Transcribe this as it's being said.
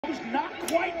arms not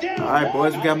quite down. All right,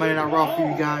 boys, we got Monday Night Raw for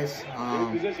you guys.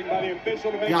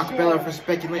 Bianca Belair versus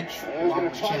Becky Lynch.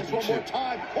 Championship.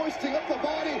 Hoisting up the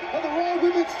body of the Raw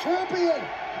Women's Champion.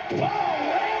 Oh,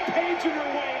 rampaging her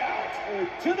way out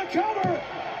to the cover.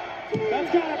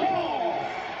 That's got to be.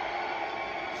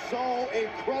 So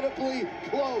incredibly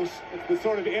close. It's the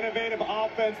sort of innovative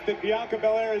offense that Bianca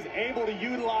Belair is able to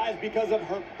utilize because of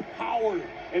her power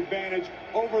advantage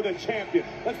over the champion.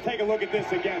 Let's take a look at this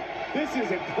again. This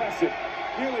is impressive.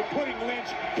 Nearly putting Lynch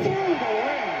through the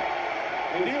ring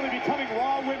and nearly becoming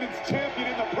Raw Women's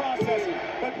Champion in the process.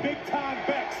 But big time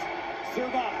Bex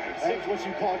survives. That's what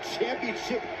you call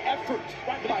championship effort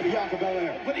by Bianca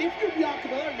Belair. But if you're Bianca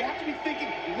Belair, you have to be thinking,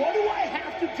 what do I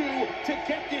have to do to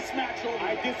get this match over?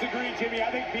 I disagree, Jimmy.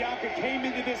 I think Bianca came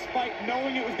into this fight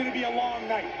knowing it was going to be a long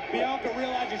night. Bianca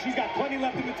realizes she's got plenty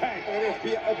left in the tank. And if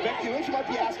Becky Lynch might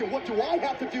be asking, what do I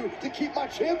have to do to keep my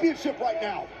championship right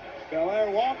now? Belair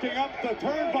walking up the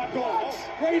turnbuckle. Oh,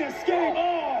 great escape.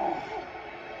 Oh!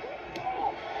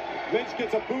 Lynch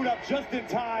gets a boot up just in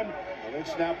time. Lynch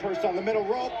now perched on the middle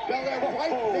rope. Belair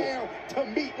right there to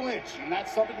meet Lynch. And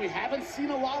that's something we haven't seen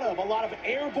a lot of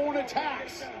airborne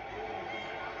attacks.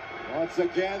 Once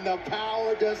again, the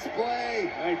power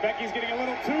display. Hey, Becky's getting a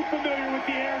little too familiar with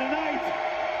the air tonight.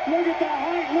 Look at the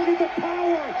height, look at the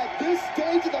power. At this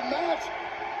stage of the match,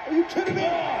 are you kidding me?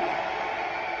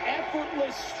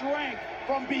 Effortless strength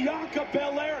from Bianca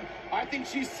Belair. I think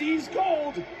she sees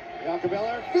gold. Bianca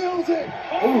Belair feels it.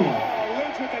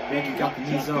 Lynch with the Becky knee got the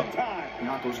knees up. time.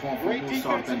 Bianca's going for a Great move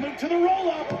start. defensive move to the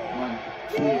roll-up. 1,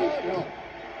 2.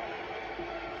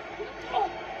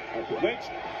 Lynch.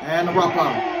 And the rock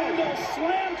bottom. Oh, the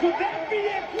slam. Could that be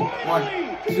it? 1,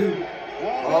 2.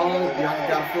 Oh, Bianca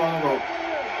got a foot on the rope.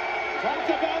 Talk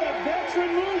about a veteran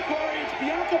move, Corey. It's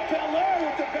Bianca Belair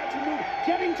with the veteran move,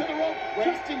 getting to the rope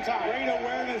just in time. Great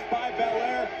awareness by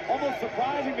Belair. Almost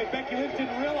surprising that Becky Lynch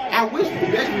didn't realize. I wish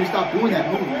Becky would stop doing that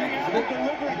move, man.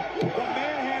 Delivering the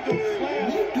manhandle slam.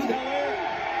 When you do that, Belair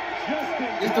just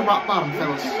in it's the rock bottom,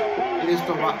 fellas. It is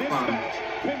the rock bottom.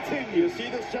 You see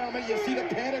this, gentlemen? You see the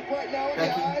panic right now in the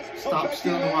eyes? Becky, stop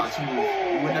stealing the rock's move.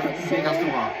 You would never be big as the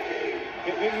rock.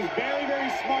 This is very, very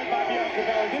smart by Bianca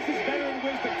Belair. This is veteran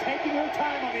wisdom, taking her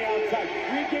time on the outside,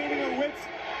 regaining her wits.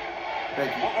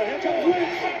 Becky. Here comes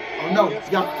Lynch. Oh no,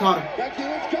 Bianca caught her. Becky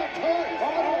Lynch got caught.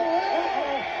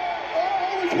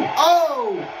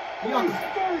 Oh! Bianca.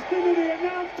 First into the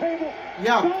announce table.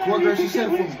 Yeah, Corey, she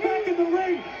said it for me. Back in the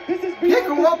ring. This is Pick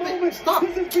her up Bianca's and moment. stop.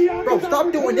 This is Bianca's Bro,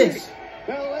 stop doing this.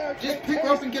 Belair Just pick her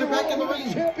up and get her back in the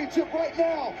ring. Championship right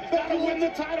now. Gotta win the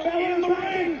title in the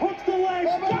ring. Hooks the leg.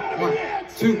 Gotta be 1, it.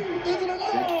 2. Isn't it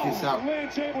Becky kicks out.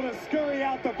 Lynch able to scurry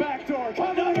out the back door.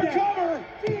 Another Again. cover.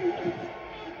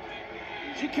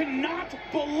 She cannot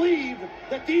believe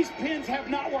that these pins have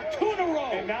not worked. 2 in a row.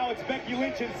 And now it's Becky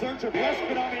Lynch in search of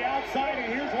respite on the outside,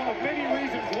 and here's one of many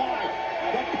reasons why.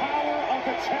 The power of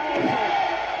the challenger.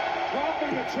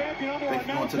 Dropping the champion under Becky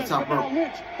going to the announcement, top but now rope.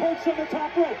 Lynch perched on the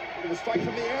top rope. Gonna strike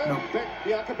from the air. No.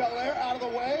 Bianca Belair out of the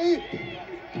way.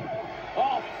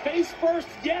 Oh, face first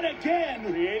yet again.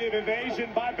 Creative evasion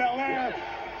by Belair.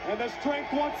 And the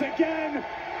strength once again.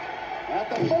 At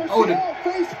the first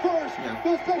face first. Yeah.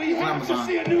 Goes Becky We Lynch. have to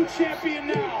see a new champion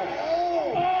now.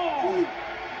 Oh.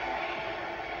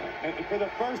 And for the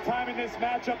first time in this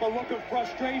matchup, a look of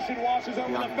frustration washes over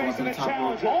Bianca the going face to of the the top rope.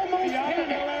 challenger. Almost Bianca hit it.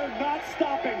 Belair not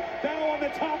stopping. Now on the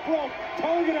top rope.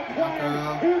 Target acquired.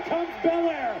 Bianca. Here comes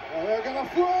Belair. They're gonna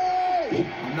fly.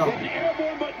 No. Getting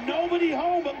airborne, but nobody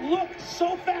home. But look,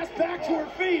 so fast back to her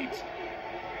feet.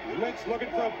 Lynch looking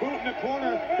for a boot in the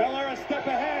corner. Belair a step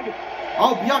ahead.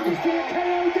 Oh, Bianca. To a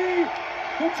KOD.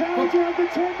 The challenger of the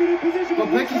champion in position.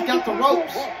 But Becky's got the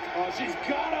ropes. Oh, she's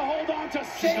got to hold on to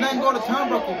She's letting go of the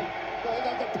turnbuckle.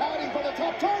 The padding for the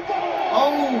top turnbuckle.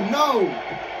 Oh, no.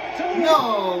 No.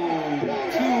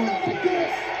 2.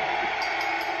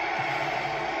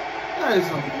 That is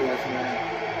some BS, man.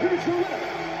 Here's your winner,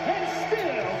 and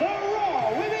still the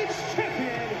Raw Women's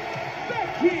Champion,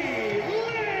 Becky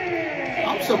Lynch.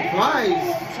 I'm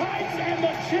surprised. tights and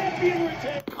the champion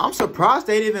retains. I'm surprised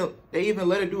they even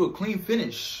let her do a clean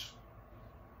finish.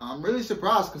 I'm really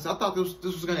surprised because I thought this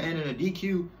was gonna end in a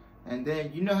DQ, and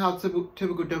then you know how typical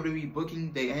WWE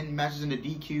booking, they end matches in a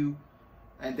DQ,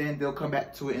 and then they'll come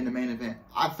back to it in the main event.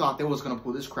 I thought they was gonna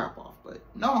pull this crap off, but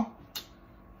no.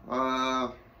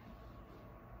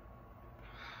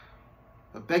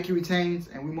 But Becky retains,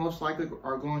 and we most likely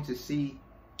are going to see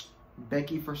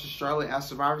Becky versus Charlotte at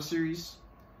Survivor Series,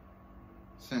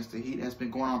 since the heat has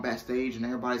been going on backstage and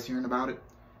everybody's hearing about it.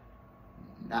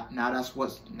 Now that's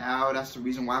the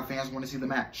reason why fans want to see the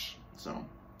match. So,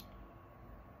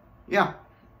 yeah.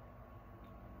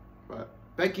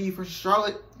 Becky versus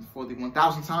Charlotte for the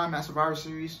 1,000th time at Survivor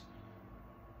Series.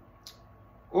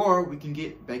 Or we can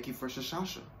get Becky versus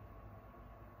Sasha.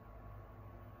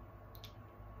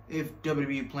 If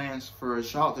WWE plans for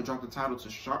Charlotte to drop the title to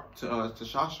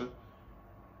Sasha,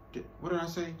 what did I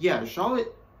say? Yeah,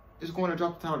 Charlotte is going to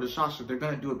drop the title to Sasha. They're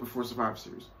going to do it before Survivor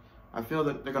Series. I feel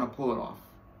that they're going to pull it off.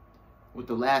 With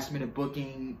the last minute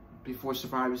booking before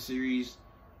Survivor Series,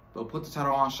 they'll put the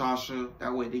title on Sasha.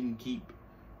 That way they can keep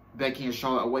Becky and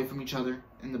Charlotte away from each other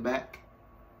in the back.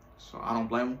 So I don't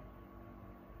blame them.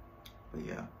 But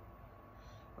yeah.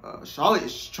 Charlotte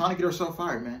is trying to get herself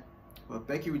fired, man. But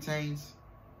Becky retains.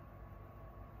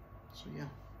 So yeah.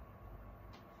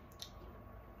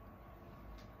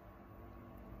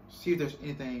 See if there's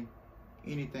anything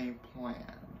planned.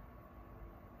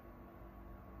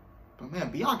 But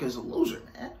man, Bianca's a loser,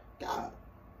 man. God.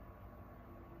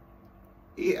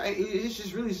 It's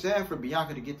just really sad for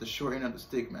Bianca to get the short end of the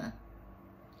stick, man.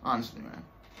 Honestly, man.